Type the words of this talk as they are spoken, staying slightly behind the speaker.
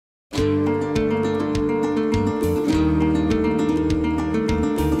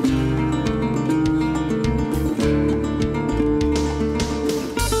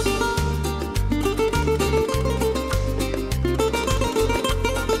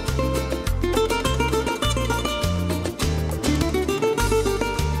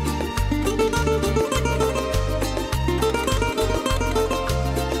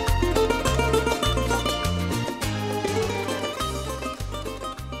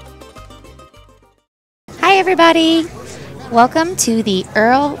everybody. Welcome to the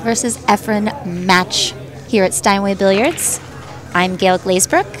Earl versus Efren match here at Steinway Billiards. I'm Gail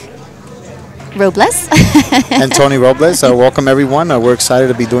Glazebrook. Robles. And Tony Robles. Welcome, everyone. We're excited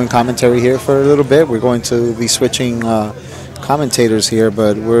to be doing commentary here for a little bit. We're going to be switching commentators here,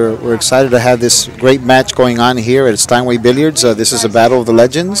 but we're excited to have this great match going on here at Steinway Billiards. This is a battle of the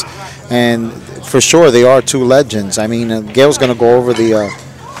legends, and for sure they are two legends. I mean, Gail's going to go over the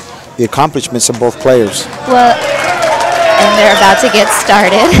accomplishments of both players. Well, and they're about to get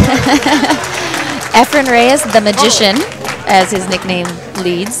started. Efren Reyes, the Magician, as his nickname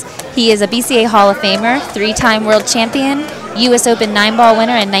leads. He is a BCA Hall of Famer, 3-time world champion, U.S. Open 9-ball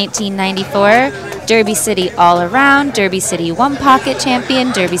winner in 1994, Derby City all-around, Derby City one-pocket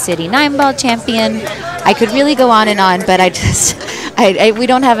champion, Derby City 9-ball champion. I could really go on, but we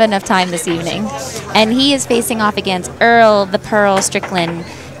don't have enough time this evening. And he is facing off against Earl the Pearl Strickland,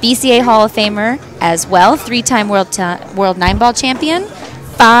 BCA Hall of Famer as well, 3-time world 9-ball champion,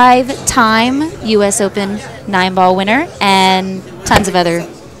 5-time U.S. Open 9-ball winner, and tons of other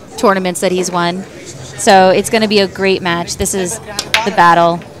tournaments that he's won. So it's going to be a great match. This is the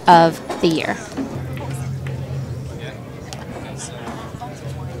battle of the year.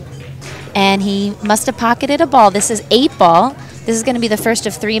 And he must have pocketed a ball. This is 8-ball. This is going to be the first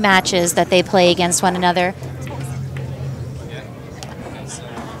of 3 matches that they play against one another.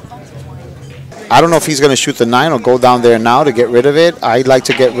 I don't know if he's going to shoot the 9 or go down there now to get rid of it. I'd like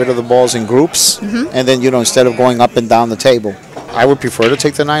to get rid of the balls in groups, and then, instead of going up and down the table. I would prefer to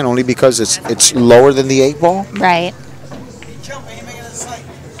take the 9 only because it's lower than the 8-ball. Right.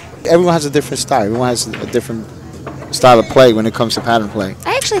 Everyone has a different style. Everyone has a different style of play when it comes to pattern play.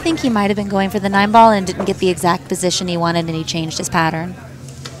 I actually think he might have been going for the 9-ball and didn't get the exact position he wanted, and he changed his pattern.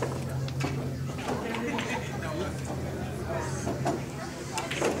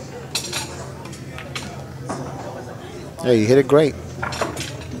 Yeah, you hit it great.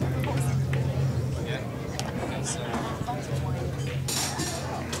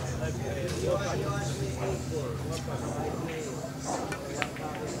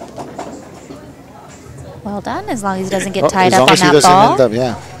 Well done, as long as he doesn't get tied up on that ball. As long as he doesn't end up,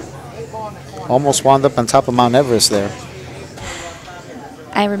 yeah. Almost wound up on top of Mount Everest there.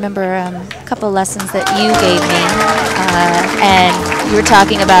 I remember a couple of lessons that you gave me, and you were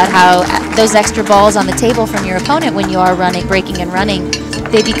talking about how those extra balls on the table from your opponent when you are breaking and running,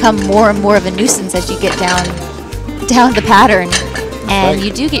 they become more and more of a nuisance as you get down the pattern. And you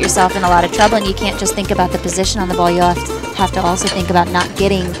do get yourself in a lot of trouble, and you can't just think about the position on the ball. You have to also think about not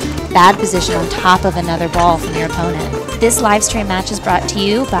getting bad position on top of another ball from your opponent. This live stream match is brought to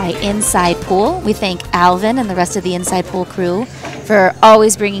you by Inside Pool. We thank Alvin and the rest of the Inside Pool crew for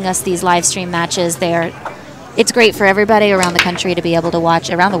always bringing us these live stream matches. It's great for everybody around the country to be able to watch,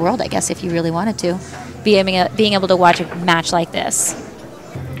 around the world, I guess, if you really wanted to, being able to watch a match like this.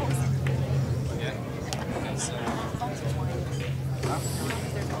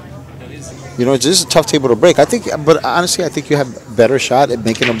 This is a tough table to break. But honestly, I think you have better shot at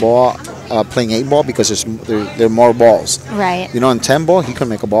making a ball, playing 8-ball, because there are more balls. Right. In 10-ball, he couldn't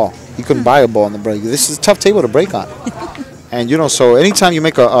make a ball. He couldn't buy a ball on the break. This is a tough table to break on. And so anytime you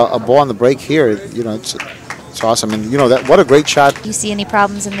make a ball on the break here, it's awesome. And what a great shot. Do you see any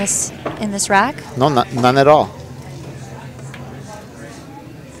problems in this rack? No, none at all.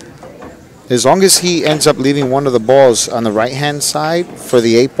 As long as he ends up leaving one of the balls on the right-hand side for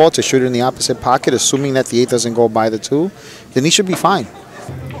the 8-ball to shoot it in the opposite pocket, assuming that the 8 doesn't go by the 2, then he should be fine.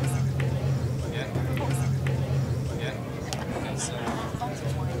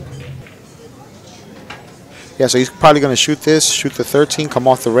 Yeah, so he's probably going to shoot this, shoot the 13, come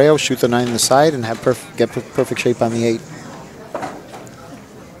off the rail, shoot the 9 in the side, and get perfect shape on the 8.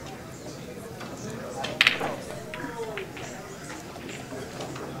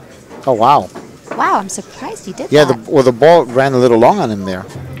 Oh, wow. Wow, I'm surprised he did that. Yeah, the ball ran a little long on him there.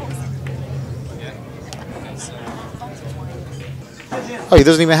 Oh, he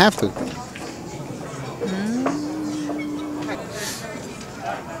doesn't even have to.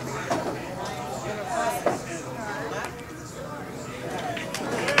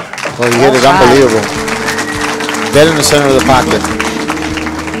 Well, he hit it unbelievable. Dead in the center of the pocket.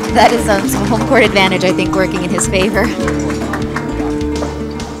 That is some home court advantage, I think, working in his favor.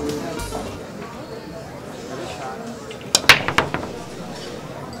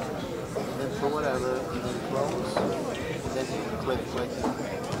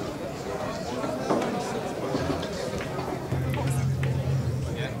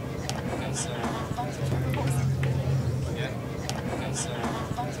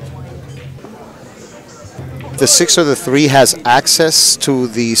 the 6 or the 3 has access to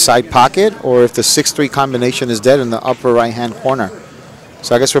the side pocket, or if the 6-3 combination is dead in the upper right-hand corner.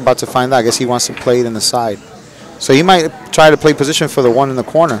 So I guess we're about to find out. I guess he wants to play it in the side. So he might try to play position for the 1 in the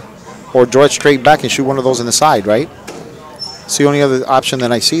corner, or draw it straight back and shoot one of those in the side, right? It's the only other option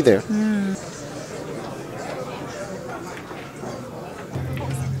that I see there.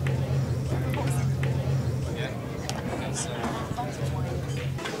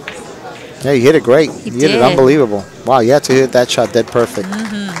 Yeah, he hit it great. He hit it unbelievable. Wow, you had to hit that shot dead perfect.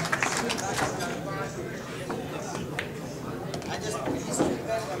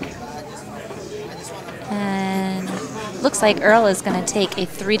 And looks like Earl is going to take a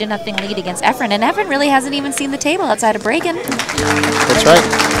 3-0 lead against Efren. And Efren really hasn't even seen the table outside of breaking. That's right.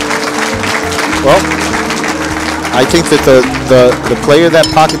 Well, I think that the player that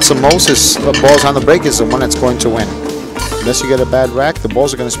pockets the most is balls on the break is the one that's going to win. Unless you get a bad rack, the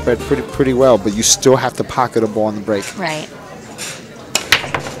balls are going to spread pretty well, but you still have to pocket a ball on the break. Right.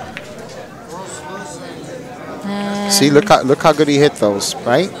 See, look how good he hit those,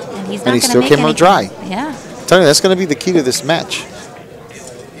 right? And he still came out dry. Yeah. I'm telling you, that's going to be the key to this match.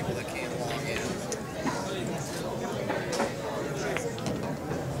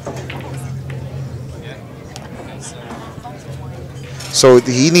 So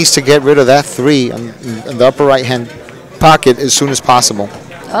he needs to get rid of that 3 in the upper right-hand pocket as soon as possible.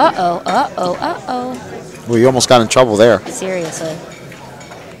 Well, he almost got in trouble there. Seriously.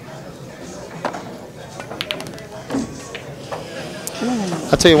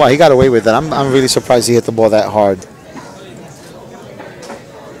 I'll tell you what, he got away with it. I'm really surprised he hit the ball that hard.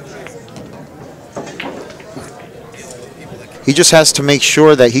 He just has to make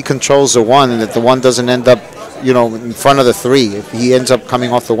sure that he controls the 1 and that the 1 doesn't end up, you know, in front of the 3. If he ends up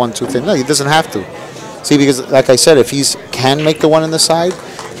coming off the 1-2 thing, no, he doesn't have to. See, because like I said, if he can make the 1 in the side,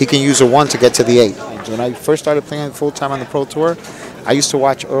 he can use a 1 to get to the 8. When I first started playing full-time on the Pro Tour, I used to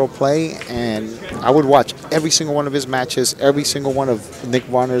watch Earl play, and I would watch every single one of his matches, every single one of Nick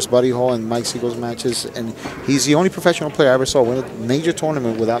Varner's, Buddy Hall, and Mike Siegel's matches, and he's the only professional player I ever saw win a major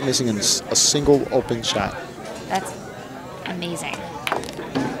tournament without missing a single open shot. That's amazing.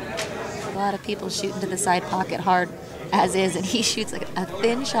 A lot of people shoot into the side pocket hard as is, and he shoots like a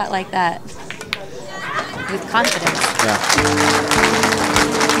thin shot like that with confidence. Yeah.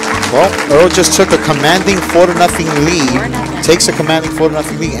 Well, Earl just took a commanding 4-0 lead, takes a commanding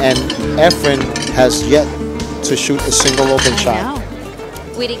 4-0 lead, and Efren has yet to shoot a single open shot.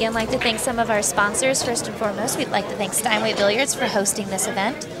 We'd again like to thank some of our sponsors. First and foremost, we'd like to thank Steinway Billiards for hosting this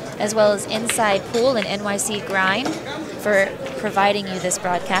event, as well as Inside Pool and NYC Grind for providing you this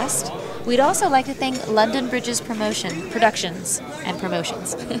broadcast. We'd also like to thank London Bridges Productions,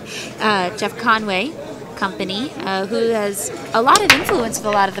 Jeff Conway Company, who has a lot of influence with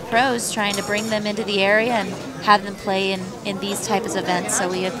a lot of the pros, trying to bring them into the area and have them play in these types of events. So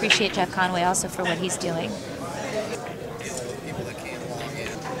we appreciate Jeff Conway also for what he's doing.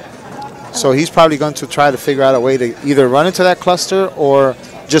 So he's probably going to try to figure out a way to either run into that cluster or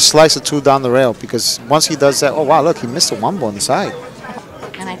just slice a 2 down the rail, because once he does that, oh wow, look, he missed a 1 ball on the side.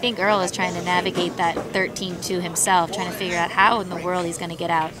 And I think Earl is trying to navigate that 13-2 himself, trying to figure out how in the world he's going to get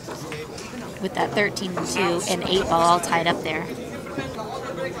out with that 13-2 and 8 ball all tied up there.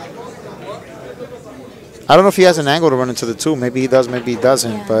 I don't know if he has an angle to run into the 2. Maybe he does, maybe he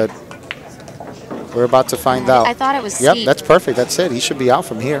doesn't, yeah. But we're about to find out. I thought it was Yep, steep. that's perfect. That's it. He should be out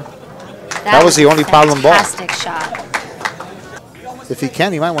from here. That was the only problem ball. Fantastic shot. If he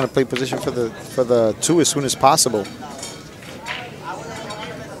can, he might want to play position for the 2 as soon as possible.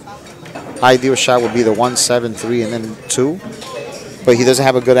 Ideal shot would be the 1, 7, 3, and then 2. But he doesn't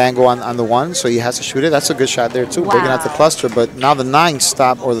have a good angle on the 1, so he has to shoot it. That's a good shot there, too, breaking out the cluster. But now the 9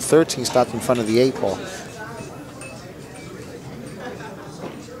 stopped, or the 13 stopped in front of the 8 ball.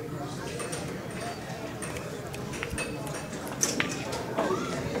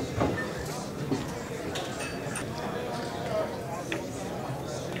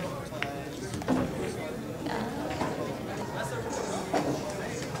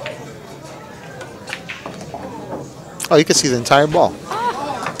 Oh, you can see the entire ball.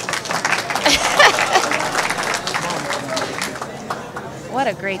 What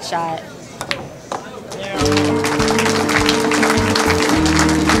a great shot.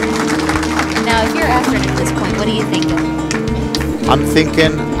 Now, if you're Efren at this point, what are you thinking? I'm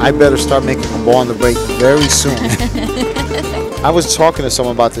thinking I better start making a ball on the break very soon. I was talking to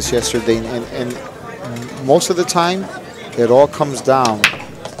someone about this yesterday, and most of the time, it all comes down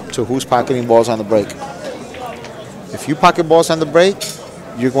to who's pocketing balls on the break. If you pocket balls on the break,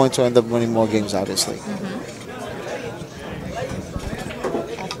 you're going to end up winning more games, obviously.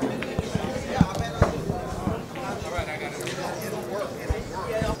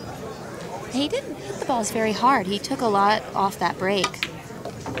 He didn't hit the balls very hard. He took a lot off that break.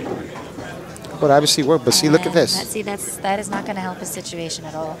 But obviously worked. But see, look at this. That is not going to help his situation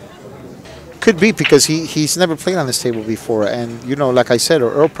at all. Could be because he's never played on this table before. And, you know, like I said,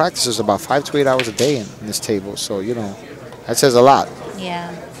 Earl practices about 5 to 8 hours a day in this table. So, you know, that says a lot.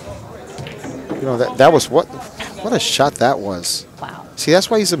 Yeah. You know, that was what a shot that was. Wow. See, that's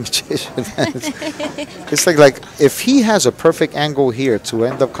why he's a magician. It's like if he has a perfect angle here to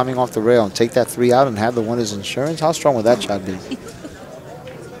end up coming off the rail and take that 3 out and have the winner's insurance, how strong would that shot be?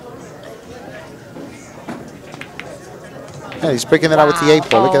 Yeah, he's breaking it out with the 8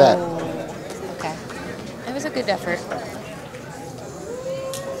 ball. Look at that. Okay. It was a good effort.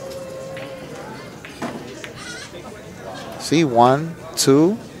 See, 1,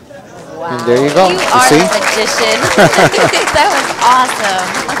 2. Wow. And there you go. You are see? a magician. That was awesome.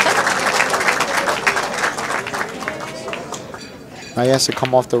 Now he has to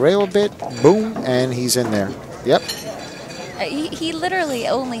come off the rail a bit. Boom. And he's in there. Yep. He literally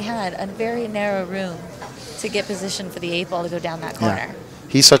only had a very narrow room to get position for the 8 ball to go down that corner. Yeah.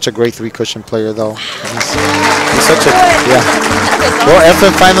 He's such a great 3-cushion player, though. He's such a, yeah. Awesome. Well,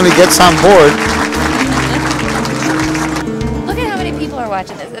 Efren finally gets on board. Look at how many people are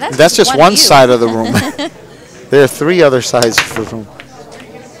watching this. That's just one side of the room. There are 3 other sides of the room.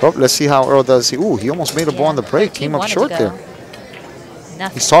 Oh, let's see how Earl does. Ooh, he almost made a ball on the break. Came up short there.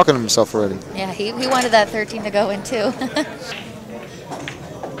 Nothing. He's talking to himself already. Yeah, he wanted that 13 to go in, too.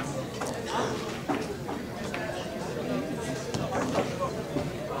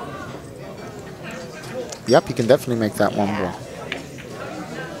 Yep, he can definitely make that one ball.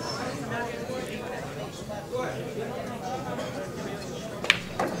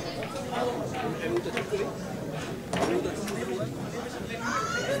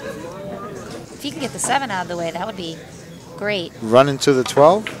 If he can get the 7 out of the way, that would be great. Run into the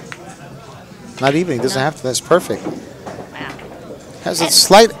 12? Not even. He doesn't have to. That's perfect. Wow. Has a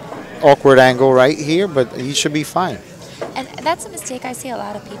slight awkward angle right here, but he should be fine. And that's a mistake I see a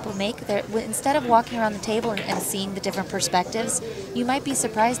lot of people make. Instead of walking around the table and seeing the different perspectives, you might be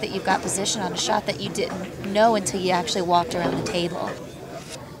surprised that you've got position on a shot that you didn't know until you actually walked around the table.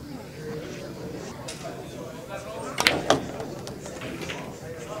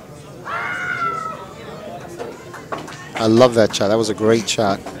 I love that shot. That was a great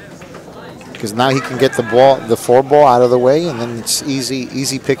shot. Because now he can get the ball, the 4 ball out of the way, and then it's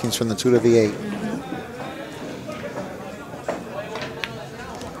easy pickings from the 2 to the 8.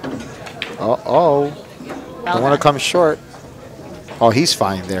 Uh-oh. Don't want to come short. Oh, he's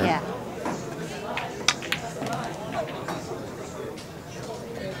fine there. Yeah.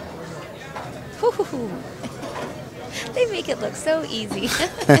 They make it look so easy.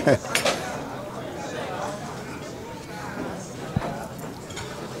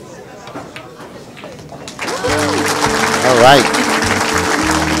 All right.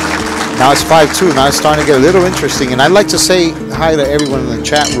 Now it's 5-2. Now it's starting to get a little interesting. And I'd like to say hi to everyone in the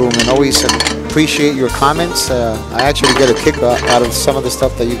chat room and always appreciate your comments. I actually get a kick out of some of the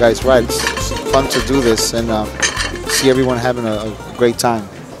stuff that you guys write. It's fun to do this and see everyone having a great time.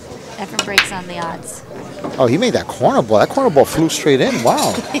 Efren breaks on the odds. Oh, he made that corner ball. That corner ball flew straight in.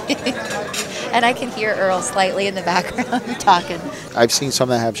 Wow. And I can hear Earl slightly in the background talking. I've seen some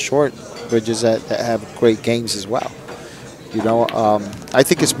that have short bridges that have great games as well. You know, I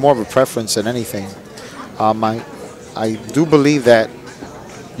think it's more of a preference than anything. I do believe that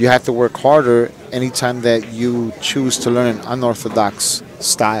you have to work harder anytime that you choose to learn an unorthodox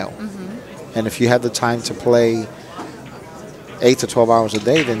style. And if you have the time to play 8 to 12 hours a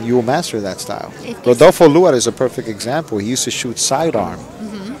day, then you will master that style. Rodolfo Luar is a perfect example. He used to shoot sidearm,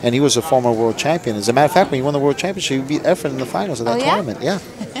 and he was a former world champion. As a matter of fact, when he won the world championship, he beat Efren in the finals of that tournament. Yeah.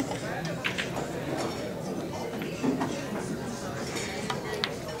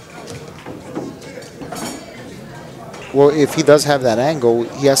 Well, if he does have that angle,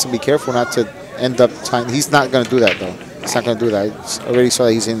 he has to be careful not to end up tying. He's not going to do that, though. He's not going to do that. I already saw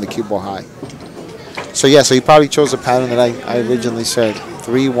that he's in the cue ball high. So, yeah, so he probably chose the pattern that I originally said.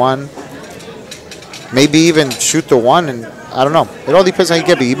 3-1. Maybe even shoot the 1, and I don't know. It all depends how you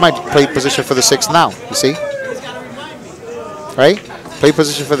get it. He might play position for the 6 now, you see? Right? Play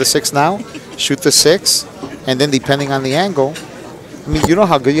position for the 6 now, shoot the 6, and then depending on the angle, I mean, you know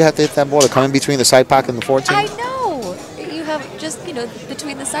how good you have to hit that ball to come in between the side pocket and the 14? I know. You have just, you know,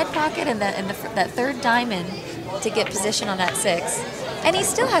 between the side pocket and that 3rd diamond to get position on that 6. And he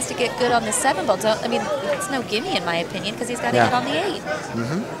still has to get good on the 7 ball. I mean, it's no gimme in my opinion because he's got to get on the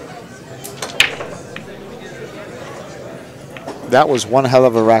 8. That was one hell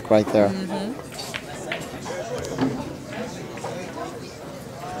of a rack right there.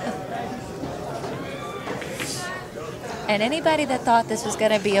 And anybody that thought this was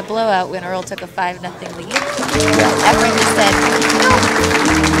going to be a blowout when Earl took a 5-0 lead, Efren just said,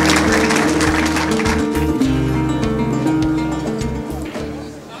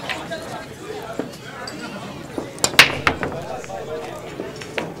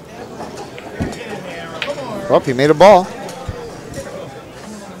 Well, he made a ball.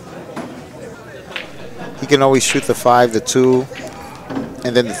 He can always shoot the 5, the 2,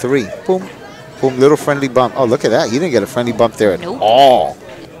 and then the 3. Boom. Boom, little friendly bump. Oh, look at that. He didn't get a friendly bump there at all.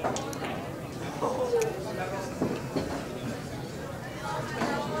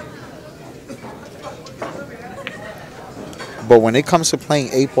 But when it comes to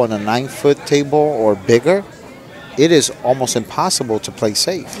playing ape on a 9-foot table or bigger, it is almost impossible to play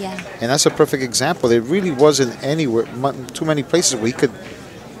safe. Yeah. And that's a perfect example. There really wasn't anywhere, too many places where he could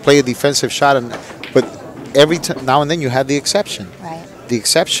play a defensive shot. But every now and then you have the exception. Right. The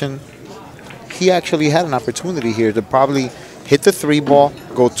exception, he actually had an opportunity here to probably hit the 3 ball,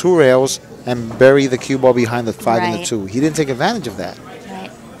 go 2 rails, and bury the cue ball behind the 5 and the 2. He didn't take advantage of that. Right.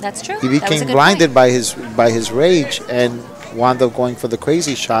 That's true. He became blinded by his rage and wound up going for the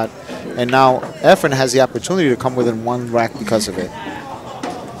crazy shot. And now Efren has the opportunity to come within 1 rack because of it.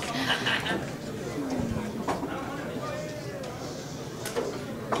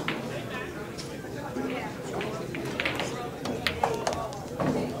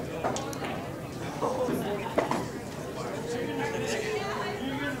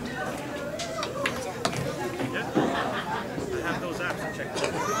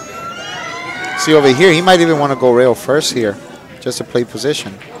 See over here, he might even want to go rail first here, just to play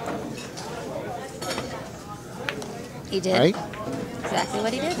position. He did. Right? Exactly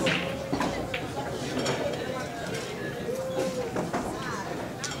what he did.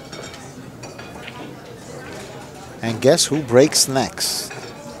 And guess who breaks next?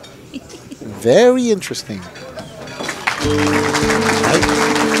 Very interesting. Right?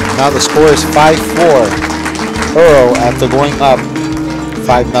 Now the score is 5-4. Earl after going up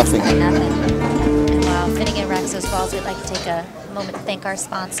 5-0. And while Finnegan racks those balls, we'd like to take a moment to thank our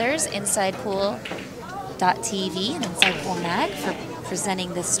sponsors, InsidePool.tv and Inside Pool Mag, for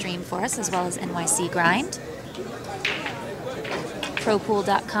presenting this stream for us, as well as NYC Grind,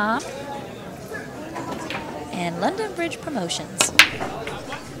 ProPool.com, and London Bridge Promotions.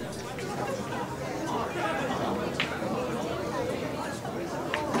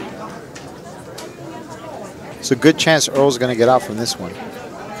 It's a good chance Earl's going to get out from this one.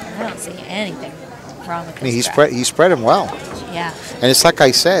 I don't see anything wrong with this. I mean, he spread him well. Yeah. And it's like I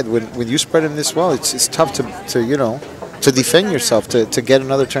said, when you spread him this well, it's tough to defend yourself, to get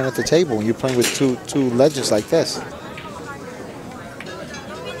another turn at the table when you're playing with two legends like this.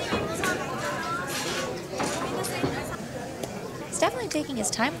 He's definitely taking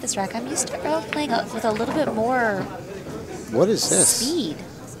his time with this rack. I'm used to Earl playing with a little bit more What is this? speed.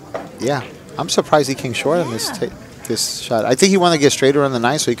 Yeah. I'm surprised he came short on this shot. I think he wanted to get straighter on the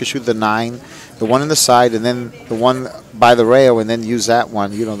 9 so he could shoot the 9, the one in the side, and then the one by the rail, and then use that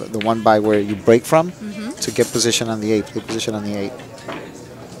one, the one by where you break from, to get position on the 8, play position on the 8.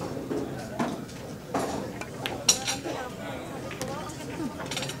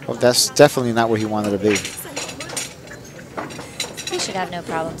 Well, that's definitely not where he wanted to be. He should have no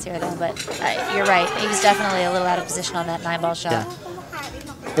problems here, though, but you're right. He was definitely a little out of position on that 9-ball shot. Yeah.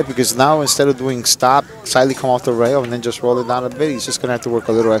 Yeah, because now instead of doing stop, slightly come off the rail and then just roll it down a bit, he's just going to have to work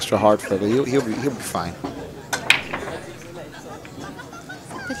a little extra hard for it. He'll be fine.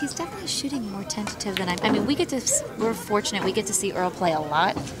 But he's definitely shooting more tentative than I mean, we're fortunate we get to see Earl play a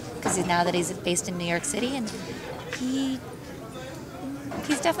lot, because now that he's based in New York City, and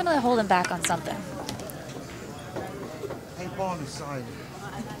he's definitely holding back on something. Hey, ball on the side.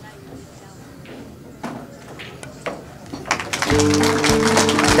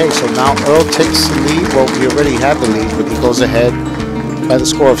 Okay, so now Earl takes the lead. Well, we already have the lead, but he goes ahead by the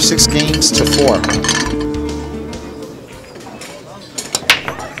score of 6 games to 4.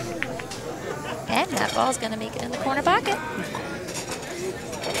 And that ball's going to make it in the corner pocket.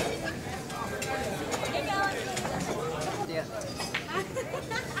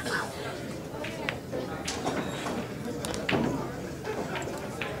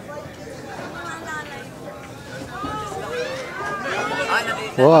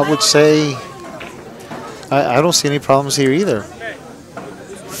 Well, I would say I don't see any problems here either.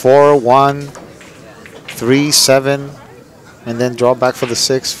 4-1, 3-7, and then draw back for the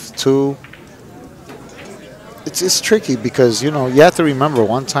 6-2. It's tricky because, you have to remember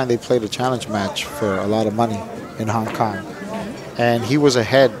one time they played a challenge match for a lot of money in Hong Kong. And he was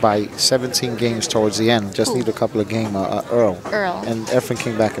ahead by 17 games towards the end. Just need a couple of games, Earl. Earl. And Efren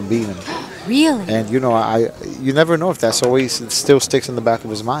came back and beat him. Really? And you know, you never know if that's always, it still sticks in the back of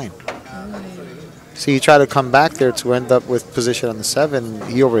his mind. See, he tried to come back there to end up with position on the 7.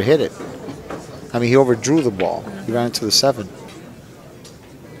 He overhit it. I mean, he overdrew the ball. He ran into the 7.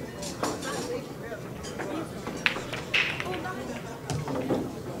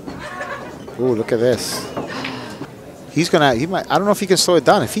 Ooh, look at this. He might, I don't know if he can slow it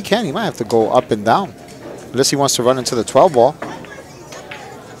down. If he can, he might have to go up and down. Unless he wants to run into the 12 ball.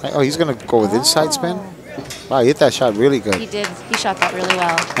 Oh, he's going to go with inside spin? Wow, he hit that shot really good. He did. He shot that really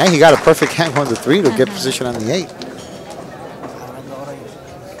well. And he got a perfect hand on the 3 to get position on the 8.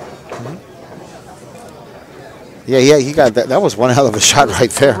 Yeah, he got that. That was one hell of a shot right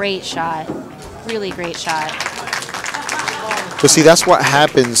there. Great shot. Really great shot. But see, that's what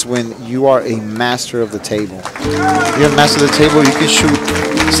happens when you are a master of the table. You're a master of the table, you can shoot.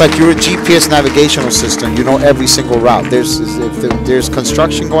 It's like you're a GPS navigational system. You know every single route. If there's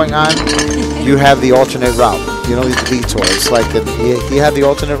construction going on, you have the alternate route. You know, the detour. It's like he had the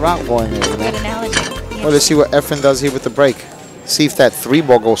alternate route going there. You know? Good analogy. Yes. Well, let's see what Efren does here with the break. See if that 3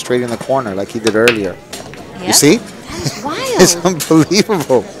 ball goes straight in the corner like he did earlier. Yep. You see? That's wild. It's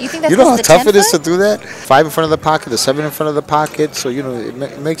unbelievable. You think that's you know how the tough it is 10 to do that? 5 in front of the pocket, the 7 in front of the pocket. So, you know,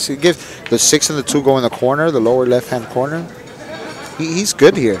 it makes you give the 6 and the 2 go in the corner, the lower left-hand corner. He's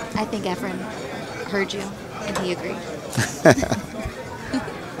good here. I think Efren heard you, and he agreed.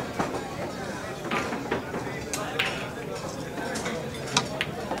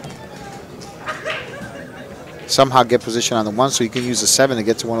 Somehow get position on the 1 so you can use the 7 to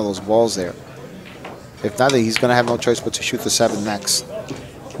get to one of those balls there. If not, he's going to have no choice but to shoot the 7 next.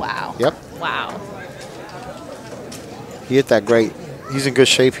 Wow. Yep. Wow. He hit that great. He's in good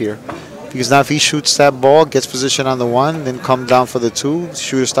shape here. Because now if he shoots that ball, gets position on the 1, then come down for the 2,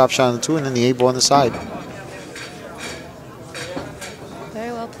 shoot a stop shot on the 2, and then the 8 ball on the side.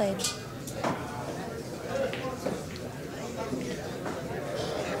 Very well played.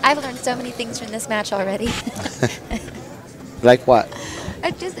 I've learned so many things from this match already. Like what?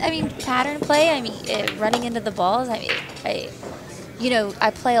 I mean, pattern play. I mean, running into the balls. I mean,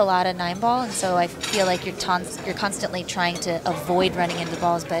 I play a lot of 9-ball, and so I feel like you're constantly trying to avoid running into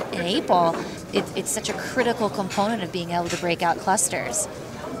balls. But in 8-ball, it's such a critical component of being able to break out clusters,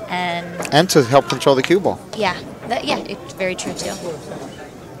 and to help control the cue ball. Yeah, it's very true too.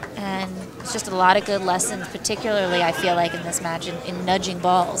 And it's just a lot of good lessons, particularly I feel like in this match, in nudging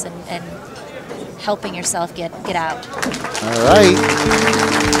balls and helping yourself get out. All right.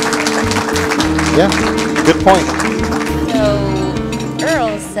 Yeah, good point. So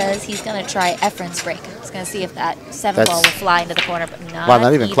Earl says he's going to try Efren's break. He's going to see if that 7 ball will fly into the corner, but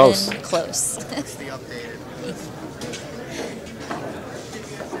not even close.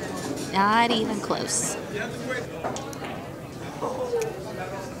 Not even close.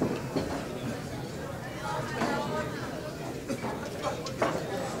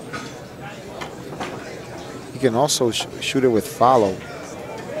 He can also shoot it with follow.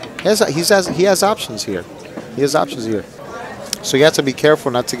 He has options here. He has options here. So you have to be careful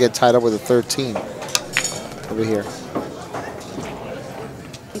not to get tied up with a 13 over here.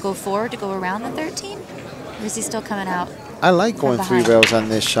 You go forward to go around the 13? Or is he still coming out? I like going 3 rails on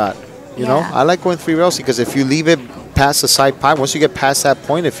this shot. You know, Yeah. I like going 3 rails because if you leave it past the side pie, once you get past that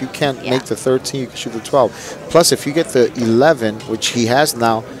point, if you can't make the 13, you can shoot the 12. Plus, if you get the 11, which he has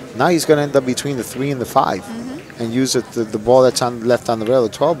now he's going to end up between the 3 and the 5 and use the ball that's left on the rail, the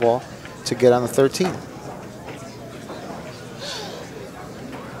 12 ball, to get on the 13.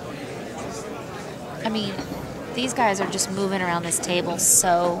 I mean, these guys are just moving around this table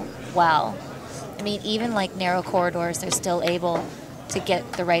so well. I mean, even like narrow corridors, they're still able to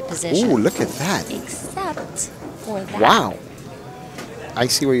get the right position. Ooh, look at that. Except for that. Wow. I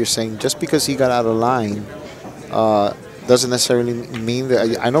see what you're saying. Just because he got out of line doesn't necessarily mean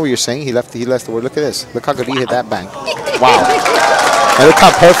that. I know what you're saying. He left the word. Look at this. Look how good he hit that bank. Wow. And look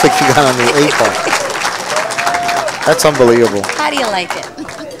how perfect he got on the 8 ball. That's unbelievable. How do you like it?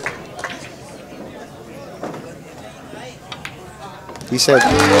 He said,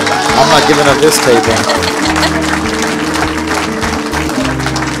 I'm not giving up this table.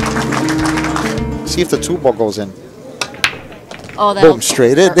 See if the 2 ball goes in. Oh, boom,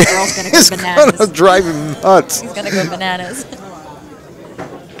 straight in. Earl's going to go bananas. It's going to drive him nuts. He's going to go bananas.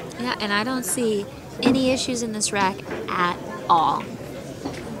 Yeah, and I don't see any issues in this rack at all.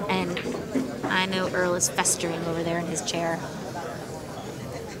 And I know Earl is festering over there in his chair.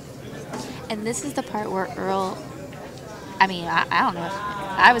 And this is the part where Earl, I mean, I don't know. If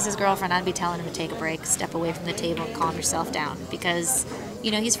I was his girlfriend, I'd be telling him to take a break, step away from the table, and calm yourself down. Because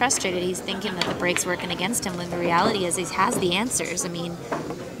you know, he's frustrated. He's thinking that the break's working against him when the reality is he has the answers. I mean,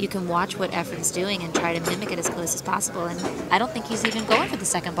 you can watch what Efren's doing and try to mimic it as close as possible. And I don't think he's even going for the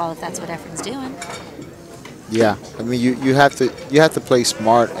second ball if that's what Efren's doing. Yeah, I mean, you have to play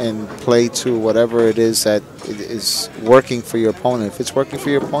smart and play to whatever it is that is working for your opponent. If it's working for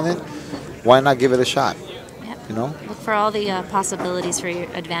your opponent, why not give it a shot? Yep. You know. Look for all the possibilities for your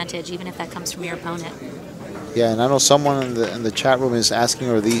advantage, even if that comes from your opponent. Yeah, and I know someone in the chat room is asking,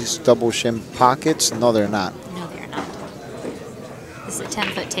 are these double shim pockets? No, they're not. No, they're not. This is a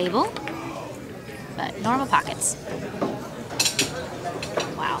 10-foot table, but normal pockets.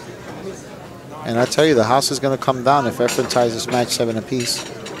 Wow. And I tell you, the house is going to come down if Efren ties this match 7 apiece.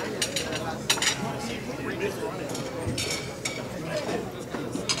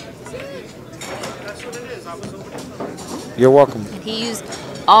 You're welcome. And he used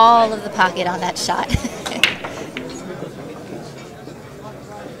all of the pocket on that shot.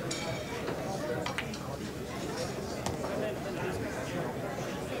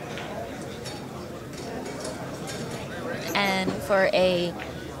 And for a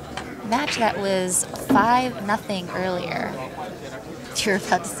match that was 5-0 earlier, you're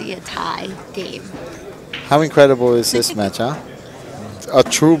about to see a tie game. How incredible is this match, huh? A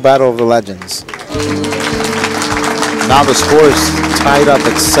true battle of the legends. Now the score is tied up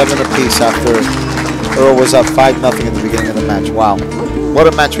at 7 apiece after Earl was up 5-0 in the beginning of the match. Wow. What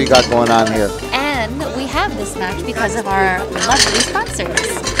a match we got going on here. And we have this match because of our lovely sponsors.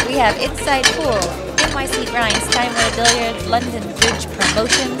 We have Inside Pool, NYC Grinds, Steinway Billiards, London Bridge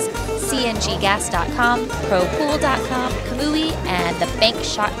Promotions, CNGGas.com, ProPool.com, Kamui, and the Bank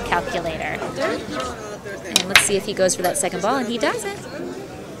Shot Calculator. And let's see if he goes for that second ball, and he does it.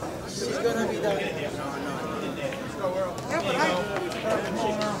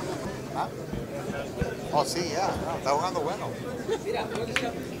 Oh, sí, ya. Está jugando bueno.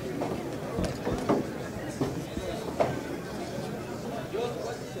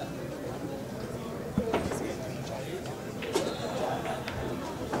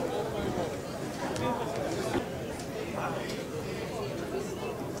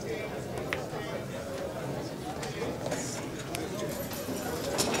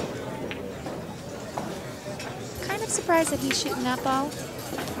 Kind of surprised that he's shooting that ball,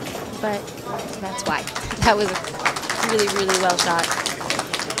 but that's why. That was really, really well shot.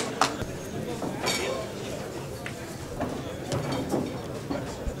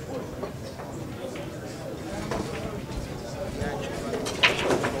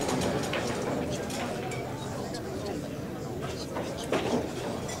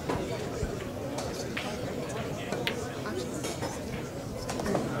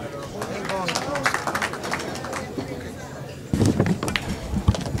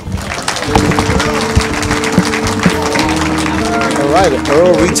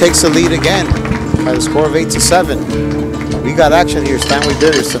 Earl retakes the lead again by the score of 8-7. We got action here, Stanley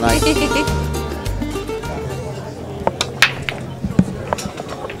Bitters tonight.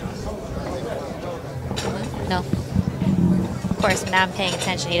 No. Of course, when I'm paying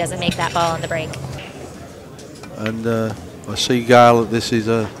attention, he doesn't make that ball on the break. And I see, Gail, that this is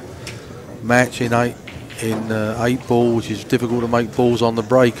a match in eight ball, which is difficult to make balls on the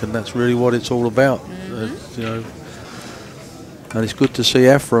break, and that's really what it's all about. You know. And it's good to see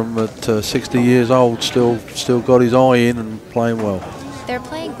Efren at 60 years old still got his eye in and playing well. They're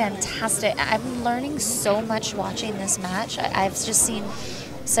playing fantastic. I'm learning so much watching this match. I've just seen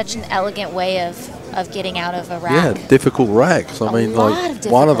such an elegant way of getting out of a rack. Yeah, difficult racks. I mean, like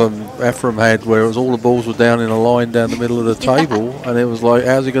one of them Efren had where it was all the balls were down in a line down the middle of the table, and it was like,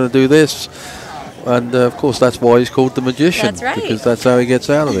 how's he going to do this? And of course, that's why he's called the magician. That's right. Because that's how he gets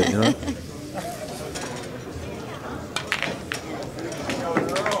out of it, you know.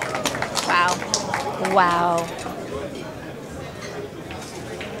 Wow.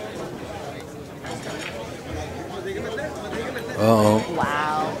 Uh-oh.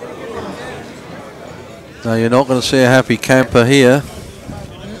 Wow. Now you're not going to see a happy camper here.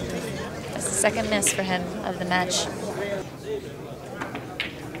 That's the second miss for him of the match.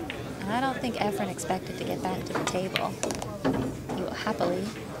 And I don't think Efren expected to get back to the table. He will happily.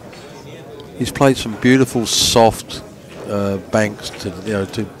 He's played some beautiful soft banks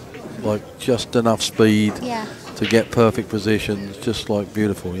to like just enough speed to get perfect positions, just like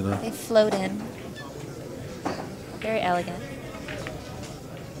beautiful, you know. They float in. Very elegant.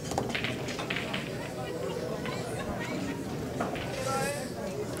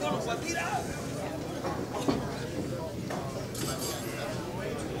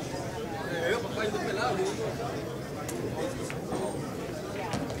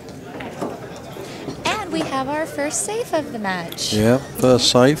 we have our first save of the match. Yeah,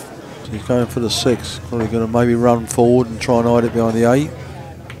 first save. So he's going for the 6. Probably going to maybe run forward and try and hide it behind the 8.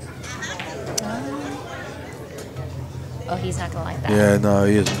 Oh, he's not going to like that. Yeah, no,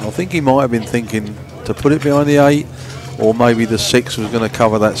 he isn't. I think he might have been thinking to put it behind the 8, or maybe the 6 was going to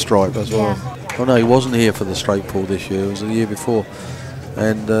cover that stripe as well. Oh no, he wasn't here for the straight pull this year. It was the year before.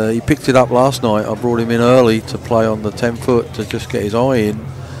 And he picked it up last night. I brought him in early to play on the 10 foot to just get his eye in.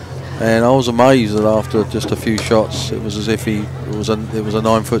 And I was amazed that after just a few shots, it was as if it was a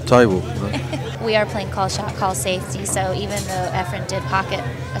 9 foot table. You know? We are playing call shot, call safety, so even though Efren did pocket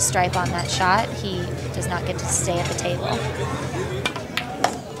a stripe on that shot, he does not get to stay at the table.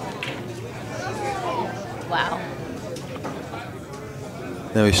 Wow.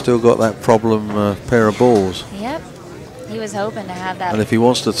 Now he's still got that problem pair of balls. Yep. He was hoping to have that. And if he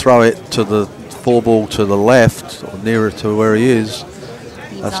wants to throw it to the 4 ball to the left, or nearer to where he is,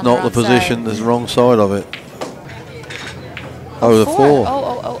 that's not the position, there's the wrong side of it. Oh, the 4.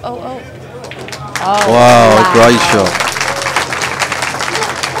 Oh, wow, great shot.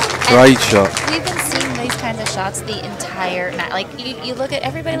 Great shot. We've been seeing these kinds of shots the entire night. Like, you look at,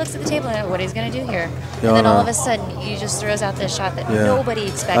 everybody looks at the table and what he's going to do here. Yeah, and then all of a sudden, he just throws out this shot that nobody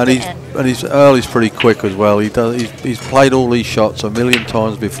expected. And his early's pretty quick as well. He's played all these shots a million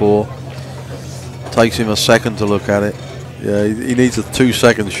times before. Takes him a second to look at it. Yeah, he needs a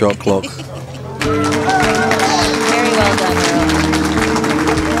 2-second shot clock. Very well done, Earl.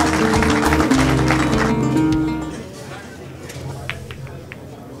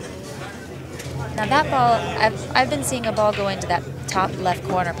 Now that ball, I've been seeing a ball go into that top left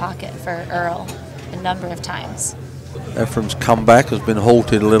corner pocket for Earl a number of times. Efren's comeback has been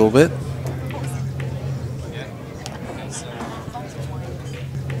halted a little bit.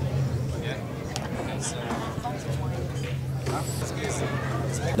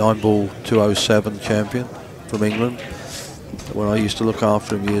 Nine-ball 207 champion from England. When I used to look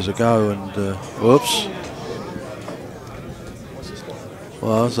after him years ago, and whoops.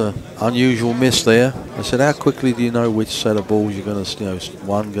 Well, that was an unusual miss there. I said, how quickly do you know which set of balls you're going to,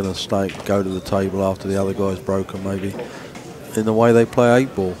 one going to go to the table after the other guy's broken, maybe, in the way they play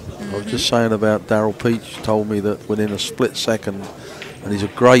 8-ball. I was just saying about Darryl Peach told me that within a split second, and he's a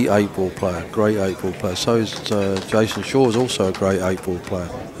great 8-ball player, So is Jason Shaw is also a great 8-ball player.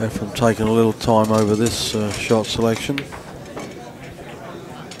 Efren taking a little time over this shot selection.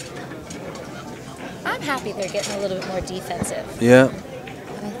 I'm happy they're getting a little bit more defensive. Yeah.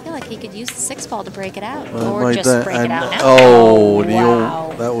 I feel like he could use the 6-ball to break it out, Well, or just break it out now. Oh,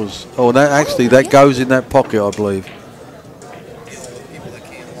 wow. That was. Oh, that actually that goes in that pocket, I believe.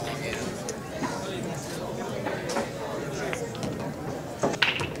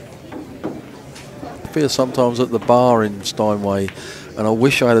 I feel sometimes at the bar in Steinway, and I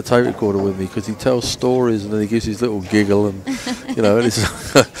wish I had a tape recorder with me because he tells stories and then he gives his little giggle, and you know, it's.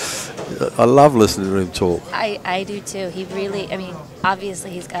 I love listening to him talk. I do too. He really, I mean, obviously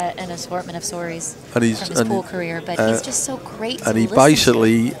he's got an assortment of stories from his pool career, but he's just so great to And he listen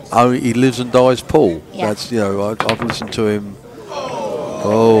basically, he lives and dies pool. Yeah. That's, I've listened to him.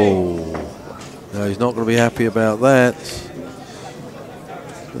 Oh, no, he's not going to be happy about that.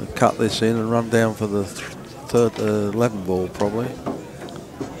 Going to cut this in and run down for the third 11 ball probably.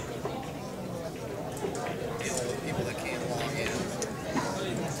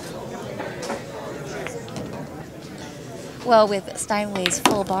 Well, with Steinway's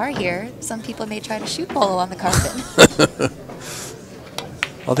full bar here, some people may try to shoot polo on the carpet.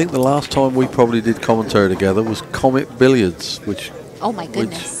 I think the last time we probably did commentary together was Comet Billiards, which... Oh my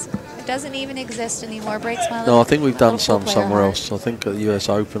goodness. It doesn't even exist anymore. Breaks my No, I think we've done some somewhere else. I think at the US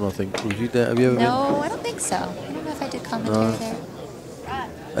Open, I think. Was you there? Have you ever been? No, I don't think so. I don't know if I did commentary there.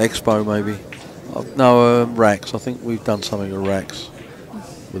 Expo, maybe. No, Racks. I think we've done something at Racks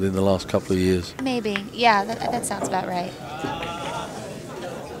within the last couple of years. Maybe. Yeah, that sounds about right.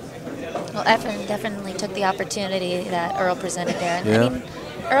 Well, Efren definitely took the opportunity that Earl presented there. And, Yeah. I mean,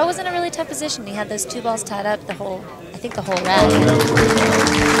 Earl was in a really tough position. He had those 2 balls tied up the whole round. They're going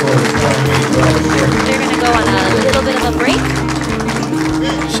to go on a little bit of a break.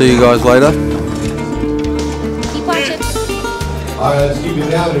 See you guys later. Keep watching. All right, let's keep it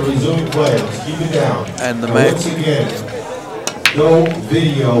down and resume play. Let's keep it down. And the once again, no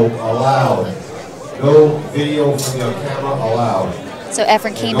video allowed. No video from your camera allowed. So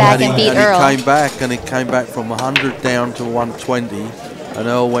Efren came back and beat Earl. He came back from 100 down to 120, and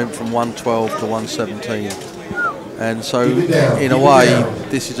Earl went from 112 to 117. And so, in a way,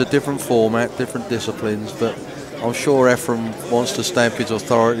 this is a different format, different disciplines, but I'm sure Efren wants to stamp his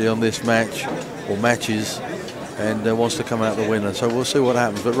authority on this match, or matches, and wants to come out the winner. So we'll see what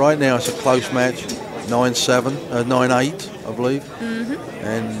happens. But right now, it's a close match. 9-7, 9-8, I believe.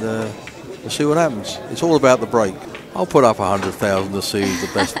 And we'll see what happens. It's all about the break. I'll put up 100,000 to see who's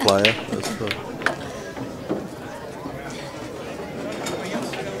the best player.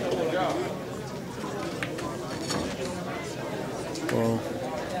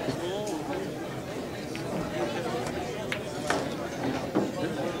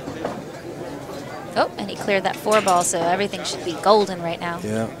 Oh, and he cleared that 4 ball, so everything should be golden right now.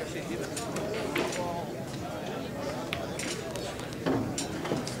 Yeah.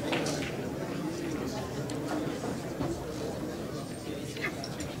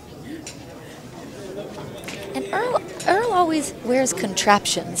 And Earl always wears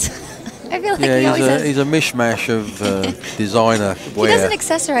contraptions. I feel like he's a mishmash of designer wear. He doesn't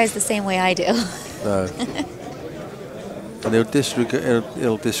accessorize the same way I do. No. And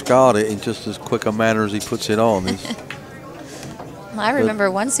he'll discard it in just as quick a manner as he puts it on. I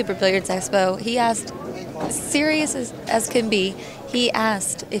remember one Super Billiards Expo, he asked, serious as can be, he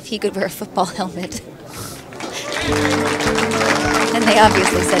asked if he could wear a football helmet. And they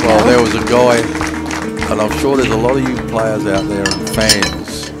obviously said no. Well, there was a guy, and I'm sure there's a lot of you players out there and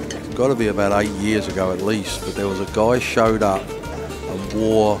fans, it's got to be about 8 years ago at least, but there was a guy showed up and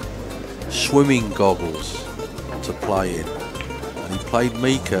wore swimming goggles to play in, and he played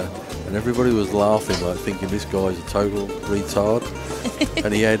Mika, and everybody was laughing, like thinking this guy's a total retard.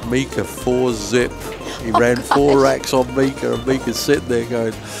 And he had Mika 4-zip. He ran 4 racks on Mika, and Mika's sitting there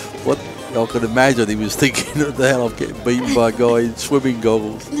going, "What?" I could imagine he was thinking, "What the hell? I'm getting beaten by a guy in swimming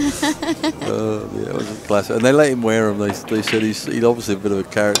goggles." Yeah, it was a classic, and they let him wear them. They said he's obviously a bit of a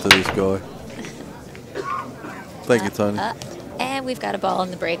character, this guy. Thank you, Tony. And we've got a ball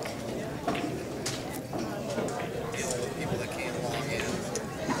in the break.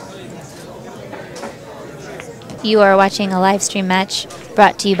 You are watching a live stream match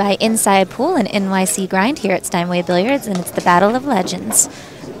brought to you by Inside Pool and NYC Grind here at Steinway Billiards, and it's the Battle of Legends.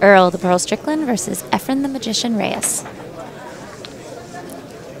 Earl the Pearl Strickland versus Efren the Magician Reyes.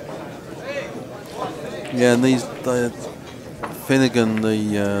 Yeah, and Finnegan,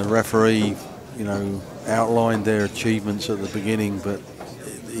 the referee, outlined their achievements at the beginning, but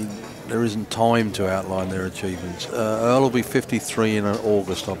there isn't time to outline their achievements. Earl will be 53 in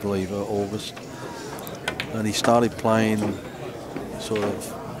August, I believe, August. And he started playing sort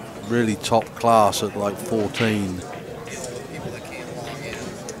of really top class at like 14.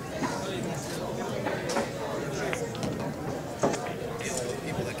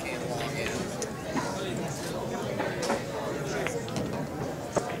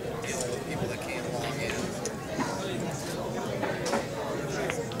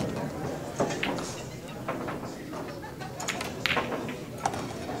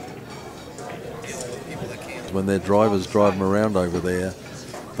 When their drivers drive them around over there,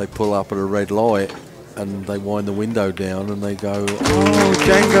 they pull up at a red light and they wind the window down and they go, "Oh,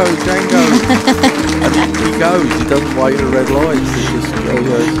 Django, Django." And he goes, he doesn't wait at red lights, he just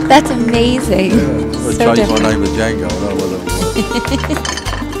goes. That's amazing. Yeah. I changed my name to Django, I don't know whether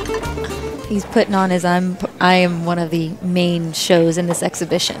He's putting on his I am one of the main shows in this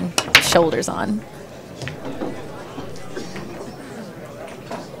exhibition, shoulders on.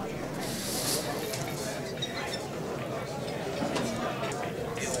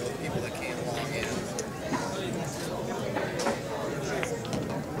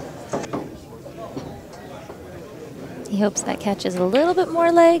 He hopes that catches a little bit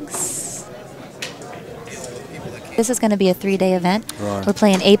more legs. This is going to be a 3-day event. Right. We're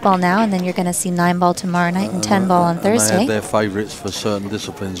playing 8-ball now, and then you're going to see 9-ball tomorrow night and 10-ball on Thursday. They have their favorites for certain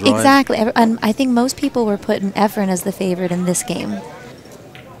disciplines, right? Exactly. And I think most people were putting Efren as the favorite in this game.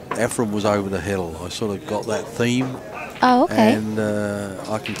 Efren was over the hill. I sort of got that theme. Oh, okay. And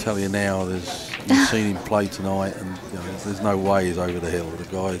I can tell you now, you've seen him play tonight, and there's no way he's over the hill. The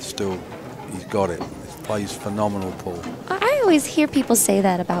guy he's got it. He plays phenomenal pool. I always hear people say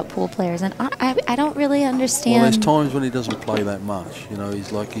that about pool players, and I don't really understand. Well, there's times when he doesn't play that much.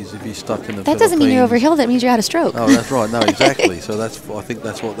 He's like if he's stuck in the That doesn't mean you're over hill. That means you're out of stroke. Oh, that's right. No, exactly. So I think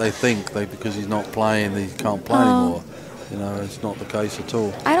that's what they think. Because he's not playing, he can't play anymore. It's not the case at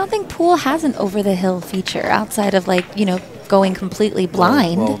all. I don't think pool has an over-the-hill feature outside of, going completely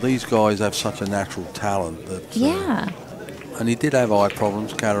blind. Well, these guys have such a natural talent that... Yeah. And he did have eye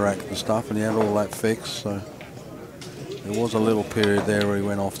problems, cataract and stuff, and he had all that fixed, so... There was a little period there where he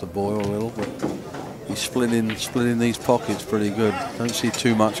went off the boil a little, but he's splitting these pockets pretty good. Don't see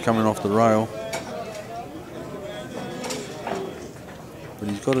too much coming off the rail. But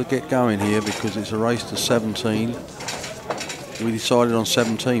he's got to get going here because it's a race to 17. we decided on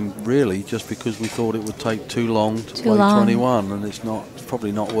 17 really just because we thought it would take too long to play 21, and it's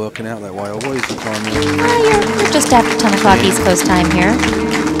probably not working out that way. Or what is the time now? You're just after 10 o'clock East Coast time here.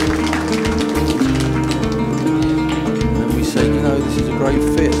 And we said, you know, this is a great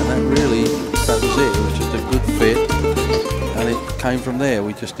fit, and that was it. It was just a good fit, and it came from there.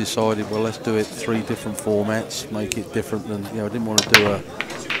 We just decided, well, let's do it 3 different formats, make it different than, you know, I didn't want to do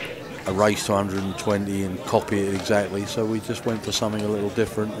a race to 120 and copy it exactly, so we just went for something a little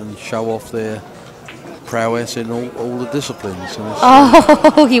different and show off their prowess in all the disciplines.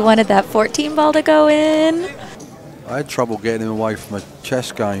 Oh, he wanted that 14 ball to go in. I had trouble getting him away from a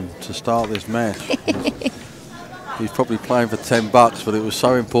chess game to start this match. He's probably playing for $10, but it was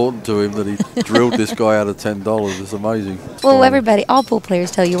so important to him that he drilled this guy out of $10. It's amazing. Well, everybody, all pool players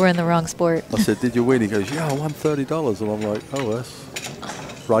tell you we're in the wrong sport. I said, did you win? He goes, yeah, I won $30. And I'm like, oh, that's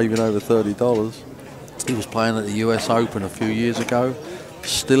raving over $30. He was playing at the US Open a few years ago,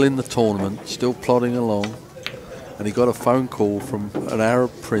 still in the tournament, still plodding along, and he got a phone call from an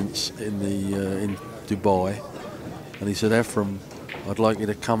Arab prince in Dubai, and he said, Ephraim, I'd like you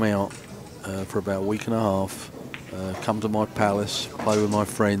to come out for about a week and a half, come to my palace, play with my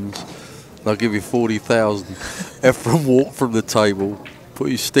friends, and I'll give you 40,000. Ephraim walked from the table, put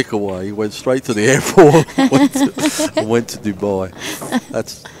his stick away, went straight to the airport, and went to Dubai.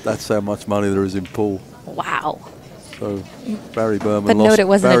 That's how much money there is in pool. Wow. So Barry Berman but lost. Note it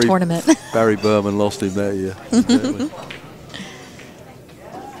wasn't a tournament. Barry Berman lost him that year. Exactly.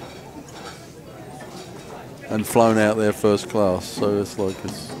 And flown out there first class. So it's like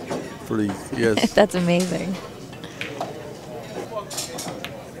it's pretty. Yes. That's amazing.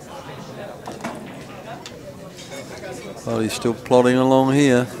 Well, he's still plodding along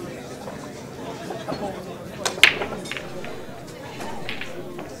here.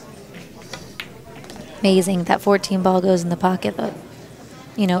 Amazing. That 14 ball goes in the pocket, but,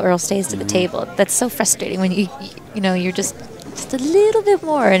 you know, Earl stays to the table. That's so frustrating when you know, you're just a little bit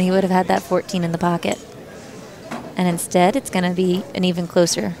more, and he would have had that 14 in the pocket. And instead, it's going to be an even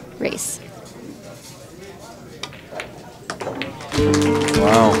closer race.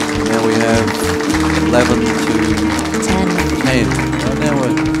 Wow. Now we have 11 to 10. Oh, now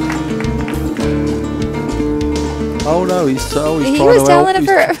we're. Oh no, he's trying to help. Telling him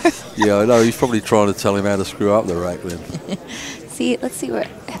Yeah, I know. He's probably trying to tell him how to screw up the rack then. See, let's see what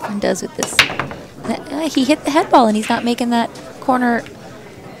Ephraim does with this. He hit the head ball, and he's not making that corner.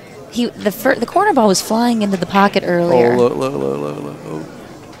 The corner ball was flying into the pocket earlier. Oh, look.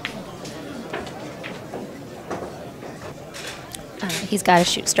 Oh. He's got to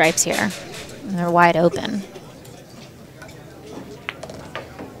shoot stripes here, and they're wide open.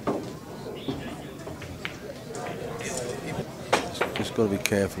 Just got to be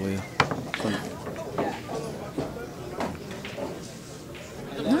careful here.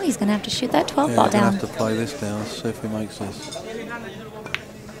 No, he's going to have to shoot that 12 ball down. Have to play this down. Let's see if he makes this.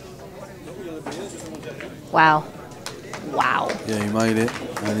 Wow. Wow. Yeah, he made it,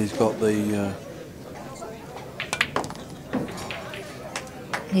 and he's got the.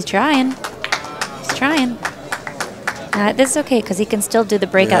 He's trying. He's trying. This is okay because he can still do the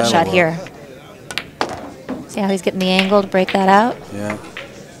breakout shot here. See how he's getting the angle to break that out? Yeah.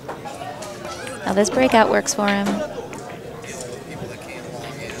 Now this breakout works for him.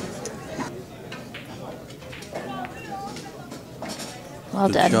 Well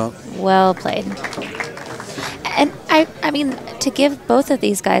done. Shot. Well played. And I mean, to give both of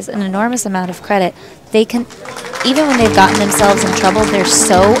these guys an enormous amount of credit, they can, even when they've gotten themselves in trouble, they're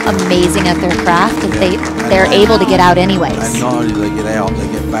so amazing at their craft that they're able to get out anyways. And not only do they get out, they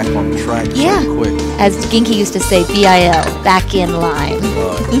get back on track so quick. As Ginky used to say, BIL, back in line.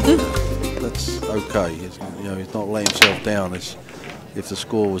 Right. That's okay. He's not letting himself down. If the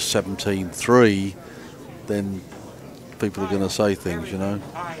score was 17-3, then people are going to say things, you know.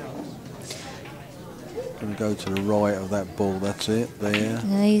 Going to go to the right of that ball. That's it. There.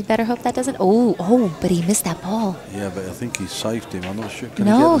 You better hope that doesn't. Oh, but he missed that ball. Yeah, but I think he saved him. I'm not sure.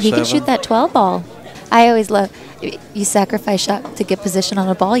 No, he can shoot that 12 ball. I always love, you sacrifice shot to get position on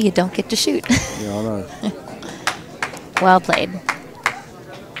a ball, you don't get to shoot. Yeah, I know. Well played.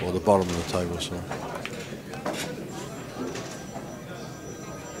 Or the bottom of the table, sorry.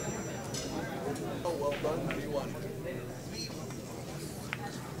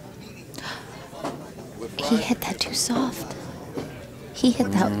 He hit that too soft. He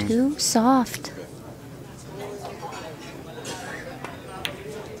hit that too soft.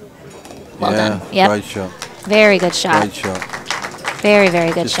 Well done. Yep. Great shot. Very good shot. Great shot. Very,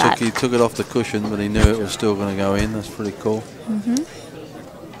 very good shot. He took it off the cushion, but he knew it was still going to go in. That's pretty cool.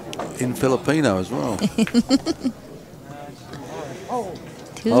 In Filipino as well.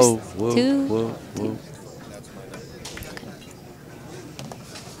 Two. Oh, whoa, Two. whoa, whoa.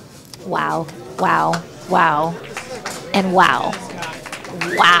 Wow. Wow. Wow. And wow.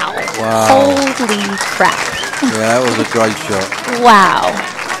 Wow. Wow. Holy crap. Yeah, that was a great shot. Wow.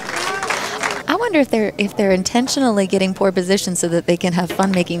 I wonder if they're intentionally getting poor positions so that they can have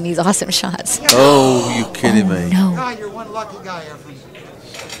fun making these awesome shots. Oh, you kidding me? No. God, you're one lucky guy, Efren.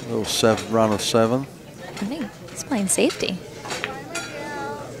 Little run of 7. I think he's playing safety.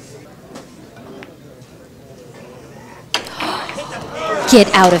 Get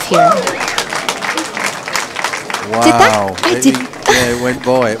out of here. Wow. That, it went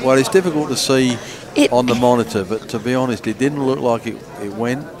by. Well, it's difficult to see on the monitor, but to be honest, it didn't look like it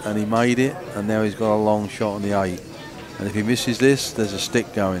went, and he made it, and now he's got a long shot on the 8. And if he misses this, there's a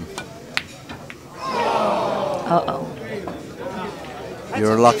stick going. Uh-oh.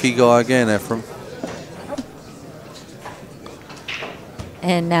 You're a lucky guy again, Efren.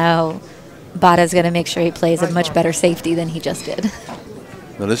 And now Bada's going to make sure he plays a much better safety than he just did.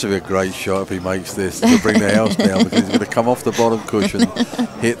 Now this will be a great shot if he makes this to bring the house down, because he's going to come off the bottom cushion,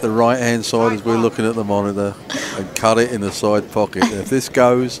 hit the right-hand side as we're looking at the monitor, and cut it in the side pocket. And if this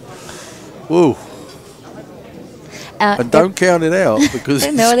goes, woo. And don't count it out, because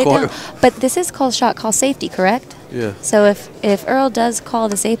no, it's they quite... don't. But this is called shot call safety, correct? Yeah. So if Earl does call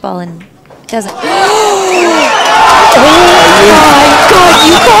this 8-ball and doesn't... Oh, my God,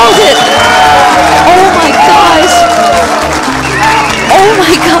 you called it! Oh, my gosh! Oh,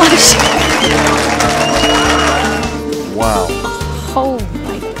 my gosh! Wow. Oh,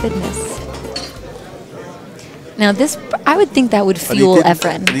 my goodness. Now, this, I would think that would fuel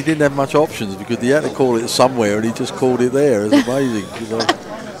Efren. And he didn't have much options, because he had to call it somewhere, and he just called it there. It's amazing. You know?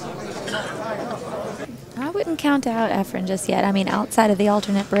 I wouldn't count out Efren just yet. I mean, outside of the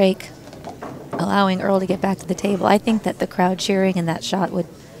alternate break, allowing Earl to get back to the table, I think that the crowd cheering and that shot would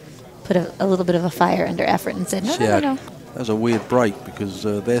put a little bit of a fire under Efren and say, no. That was a weird break, because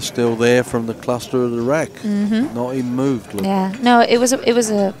they're still there from the cluster of the rack. Mm-hmm. Not even moved. Look. Yeah. No,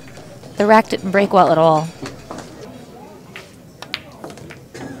 the rack didn't break well at all.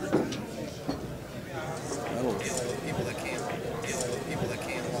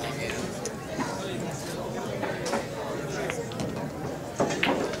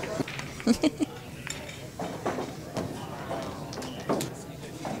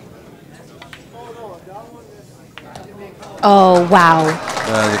 Oh, wow.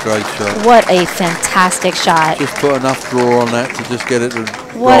 That was a great shot. What a fantastic shot. Just put enough draw on that to just get it to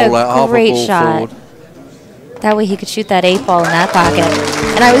What roll a out half a great ball shot. forward. That way he could shoot that 8-ball in that pocket.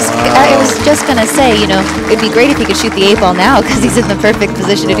 And I was just going to say, you know, it'd be great if he could shoot the 8-ball now, because he's in the perfect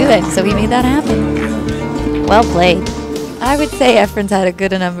position to do that. So he made that happen. Well played. I would say Efren's had a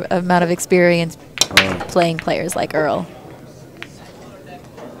good amount of experience playing players like Earl.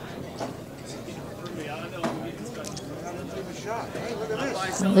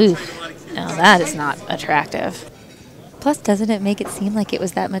 Oof. No, that is not attractive. Plus, doesn't it make it seem like it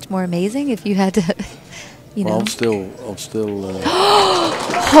was that much more amazing if you had to, you know? Well, I'm still. Oh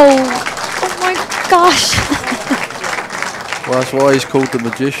my gosh. Well, that's why he's called the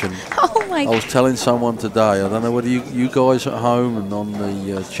magician. Oh my. I was telling someone today, I don't know whether you guys at home and on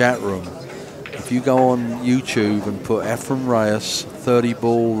the chat room, if you go on YouTube and put Efren Reyes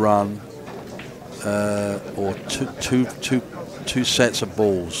 30-ball run or two sets of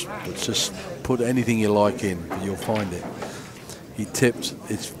balls, but just put anything you like in, you'll find it. He tipped,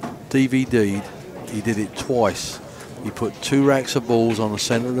 it's DVD'd, he did it twice. He put 2 racks of balls on the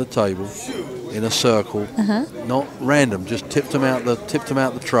center of the table in a circle, not random, just tipped them out the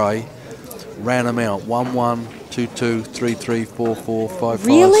tray, ran them out 1-1, 2-2, 3-3, 4-4, 5-5,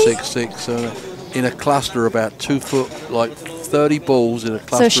 Really? 6-6, in a cluster about 2 foot, like 30 balls in a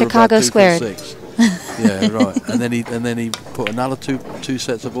cluster. So Chicago about 2 squared. foot 6. Yeah, right. And then he put another two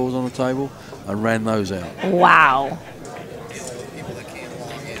sets of balls on the table and ran those out. Wow.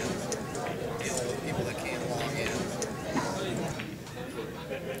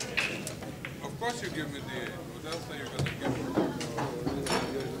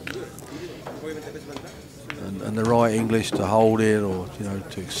 And the right English to hold it, or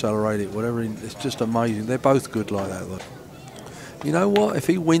to accelerate it, whatever. It's just amazing. They're both good like that, though. You know what? If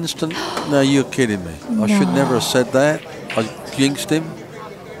he wins tonight, no, you're kidding me. No. I should never have said that. I jinxed him.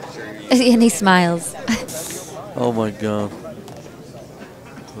 And he smiles. Oh my God!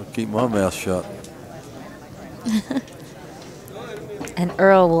 I'll keep my mouth shut. And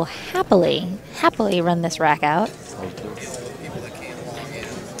Earl will happily run this rack out.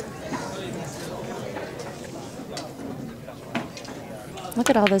 Look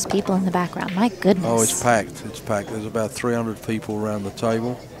at all those people in the background. My goodness. Oh, it's packed. It's packed. There's about 300 people around the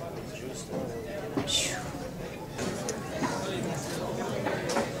table.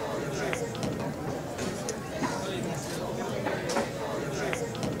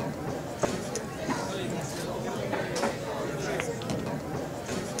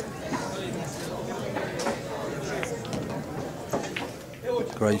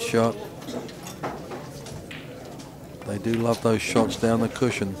 Great shot. They do love those shots down the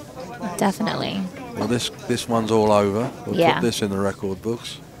cushion. Definitely. Well, this one's all over. We'll Yeah. put this in the record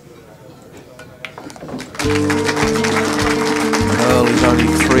books. Earl is only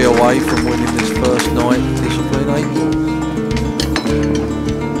 3 away from winning this first night discipline 8 ball.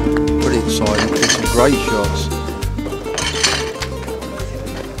 Pretty exciting. It's some great shots.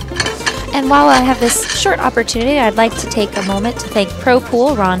 And while I have this short opportunity, I'd like to take a moment to thank Pro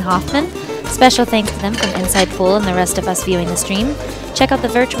Pool, Ron Hoffman. Special thanks to them from Inside Pool and the rest of us viewing the stream. Check out the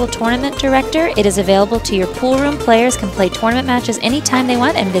virtual tournament director. It is available to your pool room. Players can play tournament matches anytime they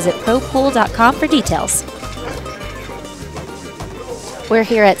want, and visit propool.com for details. We're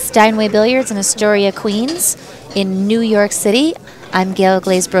here at Steinway Billiards in Astoria, Queens, in New York City. I'm Gail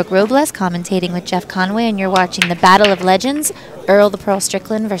Glazebrook-Robles, commentating with Jeff Conway, and you're watching the Battle of Legends, Earl the Pearl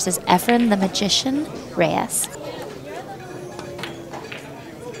Strickland versus Efren the Magician Reyes.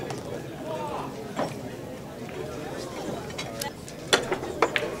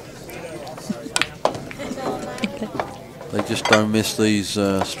 They just don't miss these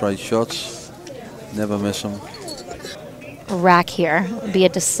straight shots. Never miss them. Rack here would be a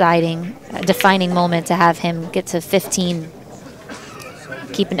defining moment to have him get to 15,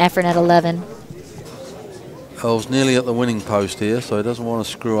 keeping Efren at 11. Earl's nearly at the winning post here, so he doesn't want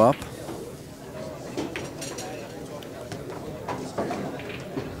to screw up.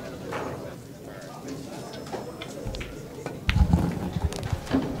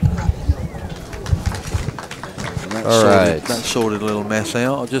 That sorted a little mess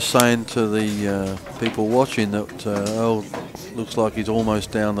out. I'm just saying to the people watching that Earl looks like he's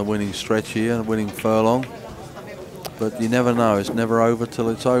almost down the winning stretch here, the winning furlong. But you never know. It's never over till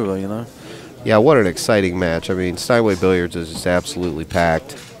it's over, you know. Yeah, what an exciting match. I mean, Steinway Billiards is just absolutely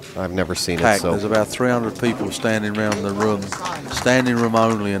packed. I've never seen it so. There's about 300 people standing around the room, standing room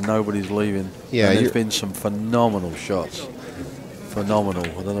only, and nobody's leaving. Yeah, and there's been some phenomenal shots. Phenomenal.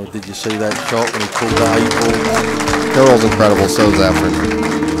 I don't know, did you see that shot when he pulled that 8 ball? Earl's incredible, so's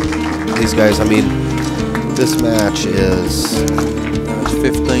Efren. These guys, I mean, this match is... It's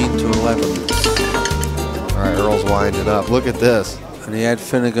 15 to 11. All right, Earl's winding up. Look at this. And he had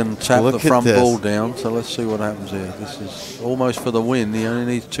Finnegan tap the front ball down, so let's see what happens here. This is almost for the win. He only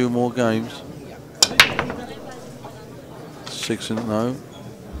needs 2 more games. 6-0.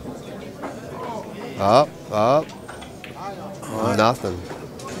 Up. Right. Nothing.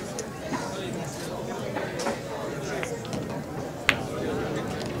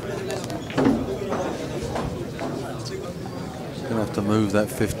 He's going to have to move that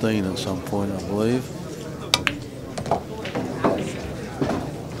 15 at some point, I believe.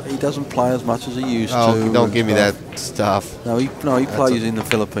 He doesn't play as much as he used to. Oh, don't give me that stuff. No, he plays in the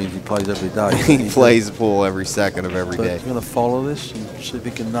Philippines. He plays every day. He plays pool every second of every day. He's going to follow this and see if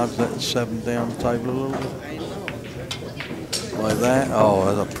he can nudge that 7 down the table a little bit. Like that.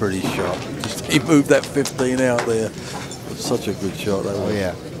 Oh, that's a pretty shot. He moved that 15 out there. It's such a good shot. That was.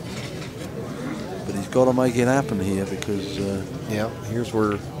 Yeah. But he's got to make it happen here because... yeah, here's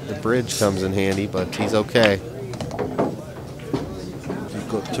where the bridge comes in handy, but he's okay. You've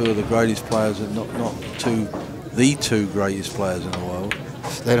got 2 of the greatest players, and not the 2 greatest players in the world.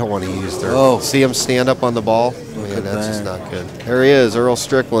 They don't want to use their... Oh. See him stand up on the ball? Man, that's just not good. There he is, Earl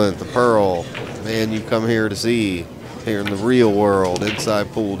Strickland, the Pearl. Man, you come here to see here in the real world,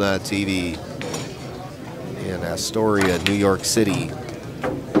 inside pool.tv in Astoria, New York City.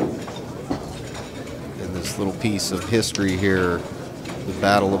 And this little piece of history here, the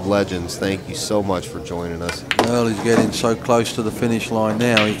Battle of Legends. Thank you so much for joining us. Earl is getting so close to the finish line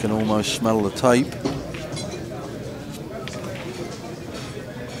now, he can almost smell the tape.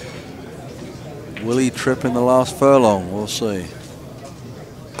 Will he trip in the last furlong? We'll see.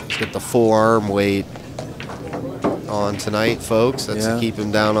 Let's get the full arm weight on tonight, folks. That's to keep him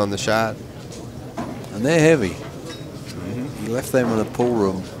down on the shot. And they're heavy. He left them in the pool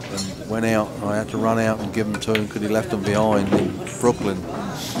room and went out. I had to run out and give them to him because he left them behind in Brooklyn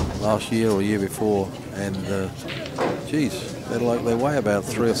last year or year before. And geez, they weigh about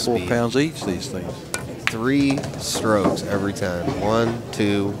 3 or 4 pounds each, these things. 3 strokes every time. 1,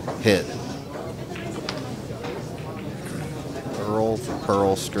 2, hit. Earl for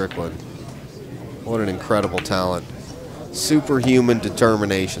Pearl Strickland. What an incredible talent. superhuman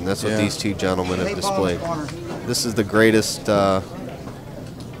determination. That's what these two gentlemen have displayed. This is the greatest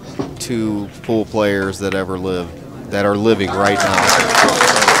two pool players that ever lived, that are living right now.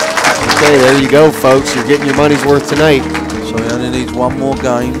 Okay, there you go, folks. You're getting your money's worth tonight. So he only needs one more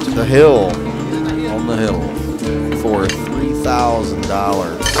game. The hill. On the hill. For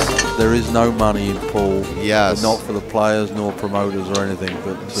 $3,000. There is no money in pool. Yes. Not for the players nor promoters or anything.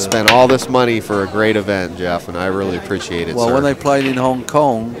 But spent all this money for a great event, Jeff, and I really appreciate it. Well, sir. when they played in Hong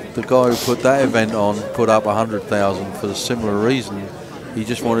Kong, the guy who put that event on put up 100,000 for a similar reason. He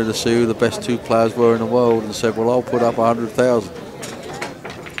just wanted to see who the best two players were in the world and said, well, I'll put up 100,000.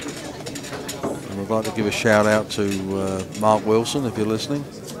 And I'd like to give a shout out to Mark Wilson, if you're listening.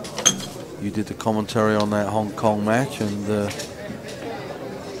 You did the commentary on that Hong Kong match, and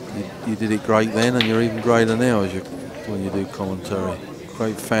you did it great then, and you're even greater now as when you do commentary.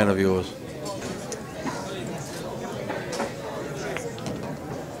 Great fan of yours.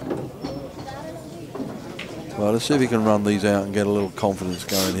 Well, let's see if he can run these out and get a little confidence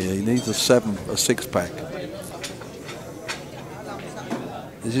going here. He needs a six-pack.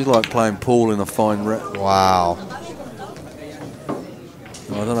 This is like playing pool in a fine rep. Wow.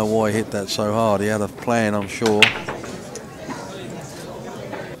 I don't know why he hit that so hard. He had a plan, I'm sure.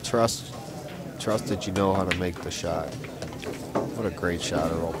 Trust that you know how to make the shot. What a great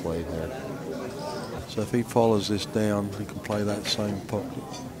shot Earl played there. So if he follows this down, he can play that same pocket.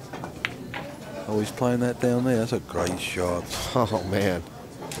 Oh, he's playing that down there. That's a great shot. Oh, man.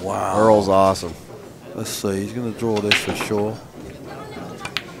 Wow. Earl's awesome. Let's see. He's going to draw this for sure.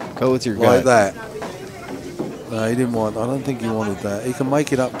 Go with your gut. Like that. No, he didn't want. I don't think he wanted that. He can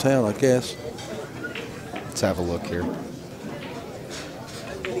make it uptown, I guess. Let's have a look here.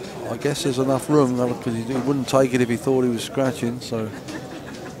 I guess there's enough room because he wouldn't take it if he thought he was scratching. So.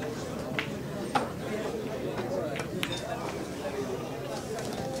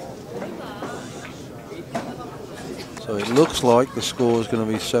 So it looks like the score is going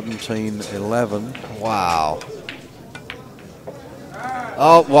to be 17-11. Wow.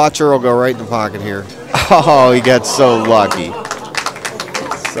 Oh, watch Earl go right in the pocket here. Oh, he got so lucky.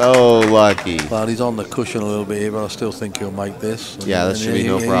 So lucky. But he's on the cushion a little bit here, but I still think he'll make this. Yeah, that should be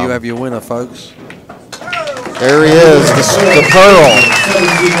no problem. You have your winner, folks. There he is, the Pearl.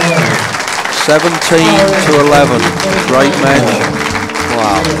 17-11. Great match.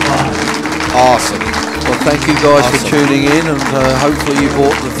 Wow. Awesome. Well, thank you guys for tuning in, and hopefully you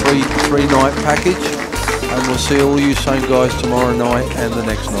bought the three-night package. And we'll see all you same guys tomorrow night and the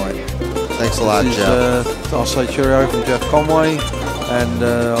next night. Thanks a lot, Jeff. I'll say cheerio from Jeff Conway, and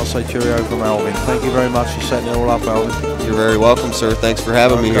I'll say cheerio from Alvin. Thank you very much for setting it all up, Alvin. You're very welcome, sir. Thanks for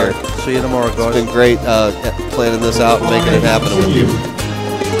having me here. See you tomorrow, guys. It's been great planning this out and making it happen with you.